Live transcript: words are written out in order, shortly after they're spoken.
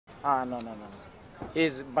Ah, no, no, no.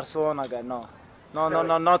 He's Barcelona guy. No, no, no,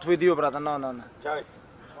 no, not with you, brother. No, no, no.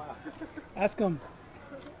 Ask him.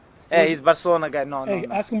 Hey, he's Barcelona guy. No, no, Hey,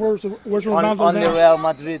 no. ask him where's Ronaldo Only now. Real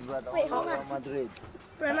Madrid, brother. Wait, hold Real on. Madrid.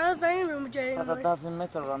 Ronaldo's not in Real Madrid But anymore. it doesn't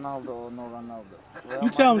matter Ronaldo or no Ronaldo. Real You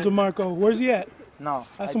tell him, Madrid- DeMarco. Where's he at? No,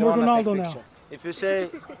 I Ask don't him where's wanna take Ronaldo now. picture. If you say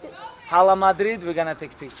Hala Madrid, we're gonna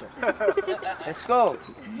take picture. Let's go.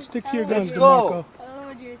 Stick to your guns, Let's go. DeMarco. Real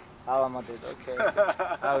Madrid. Hala Madrid, okay.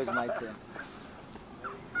 How is my team?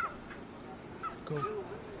 Go.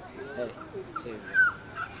 Hey, save me.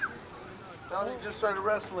 Donnie just started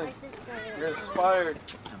wrestling. You're inspired.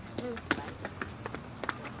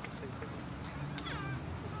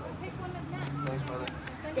 Thanks, brother.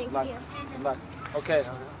 Thank Luck. you. Good luck. Okay,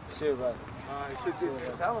 see you, brother.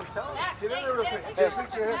 Tell him. Get in there real quick. Get a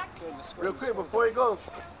picture here. Real quick before he goes.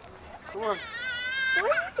 Come on.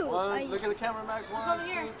 What? Look at the camera, Max. 1, 2,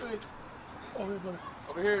 3. Over here, brother.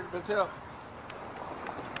 Over here, Mattel.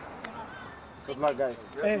 Good luck, guys.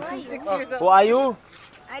 Hey, Who are you?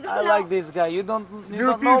 I don't I know. like this guy. You don't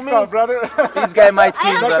know me? brother. This guy my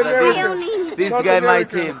team, brother. Leonin. This guy my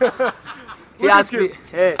team. He asked me,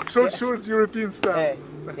 hey, Shows European style. hey,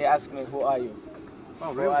 he asked me, who are you?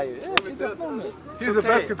 Oh, Who are you? Yes, you don't know me. He's It's a okay.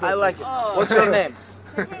 basketball I like it. What's your name?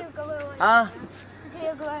 Huh?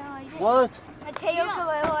 What?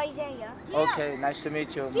 Okay, nice to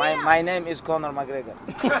meet you. My name is Conor McGregor.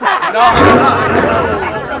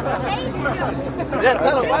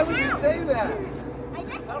 Why would you say that?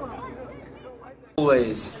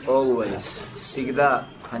 Always. Всегда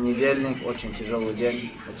понедельник, очень тяжелый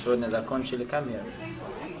день. Вот сегодня закончили камеру.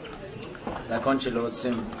 Закончили вот с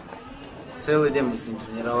ним. Целый день мы с ним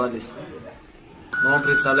тренировались. Но он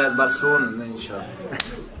представляет Барселону, но ничего.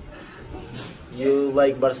 You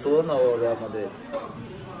like Barcelona or Real Madrid?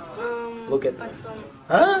 Look at Barcelona.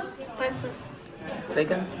 Huh? Barcelona.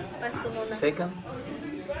 Second? Barcelona. Second?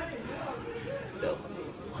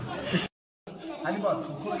 Hannibal,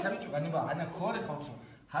 zu Kohle kann ich Hannibal, eine Kohle von zu.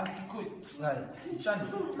 Halt die Kohle, sei, Chani,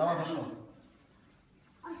 da war schon.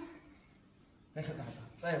 Welche da?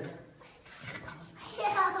 Sei.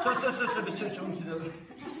 So, bitte schon hier.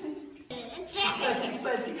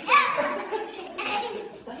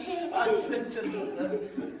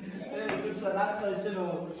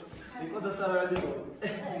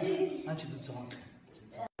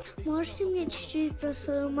 Можете мне чуть-чуть про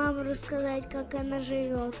свою маму рассказать, как она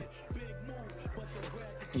живет?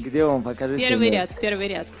 Где он? Покажите. Первый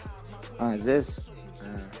ряд. А, здесь?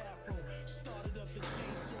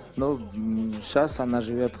 Ну, сейчас она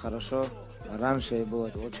живет хорошо. Раньше ей было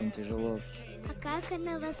очень тяжело. А как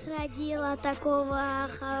она вас родила, такого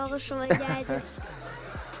хорошего дядю?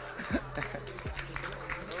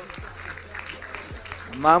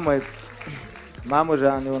 Мамы же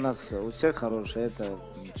они у нас у всех хорошие. Это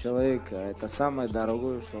человек, это самое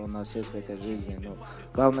дорогое, что у нас есть в этой жизни. Ну,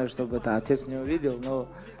 главное, чтобы это отец не увидел, но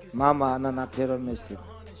мама, она на первом месте.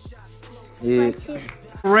 Спасибо.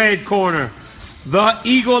 Red corner, the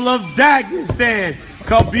Eagle of Dagestan,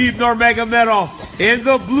 Khabib Nurmagomedov. In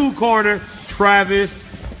the blue corner, Travis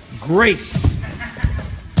Grace.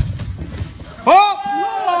 Oh!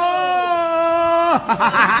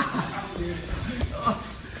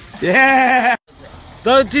 Yeah!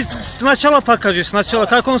 Да, ты сначала покажи, сначала,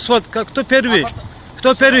 как он свод, кто первый?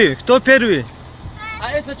 Кто первый?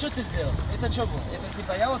 А это что ты сделал? Это что было? Это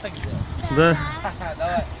типа я вот так сделал? Да.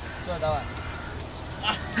 Давай, все, давай.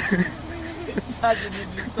 Даже не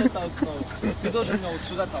в лицо толкнул. Ты должен меня вот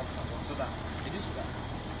сюда толкнуть, вот сюда. Иди сюда.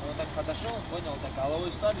 Он вот так подошел, понял, так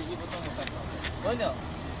головой стали и потом вот так. Понял?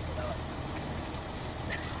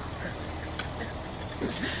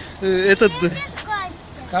 Давай. Этот...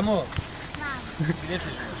 Кому? Где ты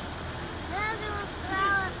живешь?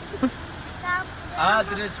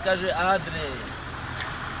 Адрес, скажи адрес.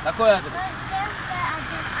 Какой адрес?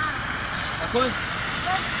 Какой?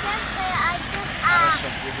 Хорошо,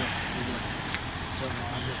 иду.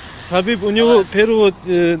 Хабиб, у него первого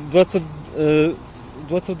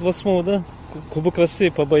 28-го, да? Кубок России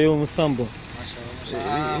по боевому самбо.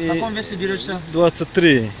 А в каком весе дерешься?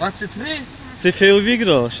 23. 23? ЦФЛ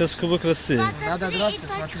выиграл, сейчас Кубок России. Надо драться,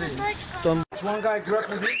 смотри. Там... One guy grabbed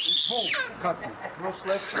me, boom, cut me. No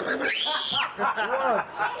slack.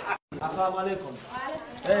 Ассаламу алейкум.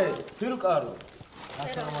 Эй, Türk Ару.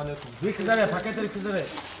 Ассаламу алейкум. Вы кидали, пакеты кидали.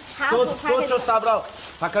 Кто что собрал?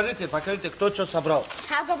 Покажите, кто что собрал.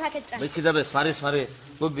 Вы кидали, смотри.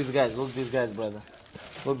 Look these guys, brother.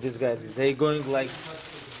 Look these guys. They going like.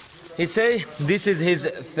 He say this is his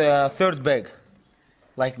third bag.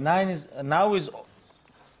 Like 9 is now is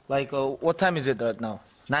like what time is it right now?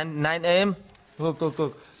 9 a.m. Look.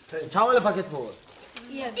 Çavale paket bu.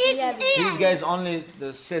 These guys only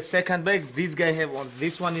the second bag. These guy have on.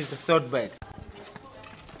 This one is the third bag.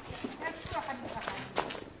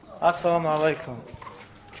 Assalamu alaikum.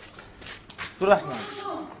 Rahman.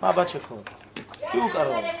 Ma bacheko. You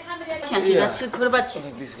karo.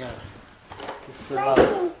 This guy.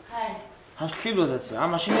 Has kilo that's.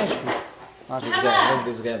 I'm machine. This guy. Look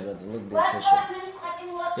this guy, brother. Look this fish.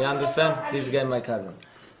 You understand? This guy my cousin.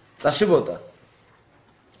 Tsashibota.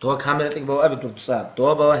 To camera tik bawa abi tur tsab. To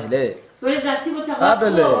bawa hele.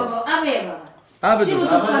 Abele. Abele.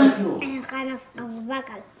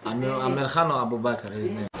 Amir Khan Abu Bakr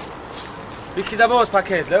his name. Biki da boss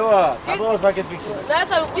paket. Lewa. Boss paket biki.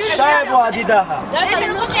 Shaibu adidaha.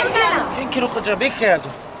 Kin khuja biki.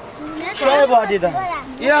 Shaibu adidaha.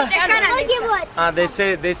 Yeah.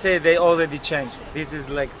 They say they already changed. This is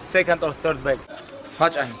like second or third bag.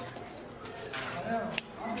 Fach ani.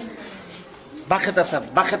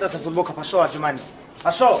 Бахетаса футболка пошел, Аджимани.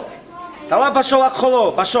 Пошел. Давай пошел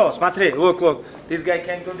акхоло, пошел. Смотри, look. This guy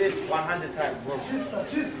can do this 100 times. Look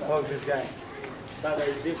this guy. That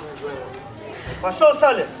is different. Пошел,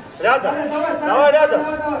 Салим. Рядом. Давай рядом.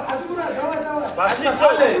 Пошли,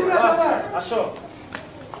 пошел.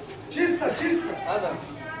 Чисто.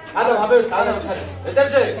 Адам, Хабиб, Адам,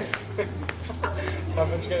 держи.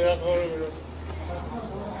 Папочка, я говорю.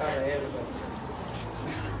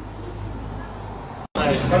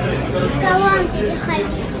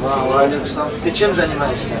 Ты чем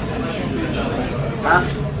занимаешься? А?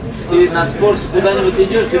 Ты на спорт куда-нибудь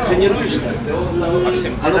идешь, ты тренируешься?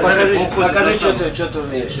 Максим, а ну покажи, что ты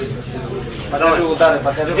умеешь. Покажи удары,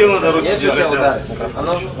 покажи. Где надо руки держать? Удары. А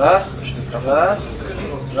ну, раз.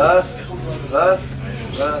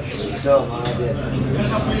 Все, молодец.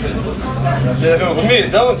 Я говорю,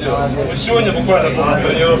 умеет, да, он делать? Вот сегодня буквально был на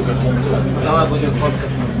тренировках. Давай будем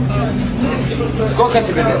фоткаться. Сколько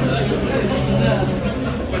тебе лет?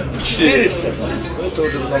 400. Это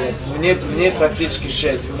удовлетворяет. Мне практически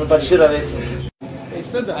 6. Мы почти ровесники.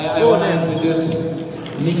 I want to introduce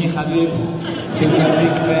Nikki Khabib. She's my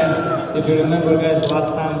big fan. If you remember, guys,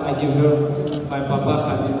 last time I gave her my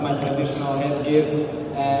papacha. This is my traditional headgear,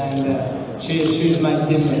 and she's my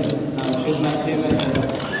teammate. She's my teammate.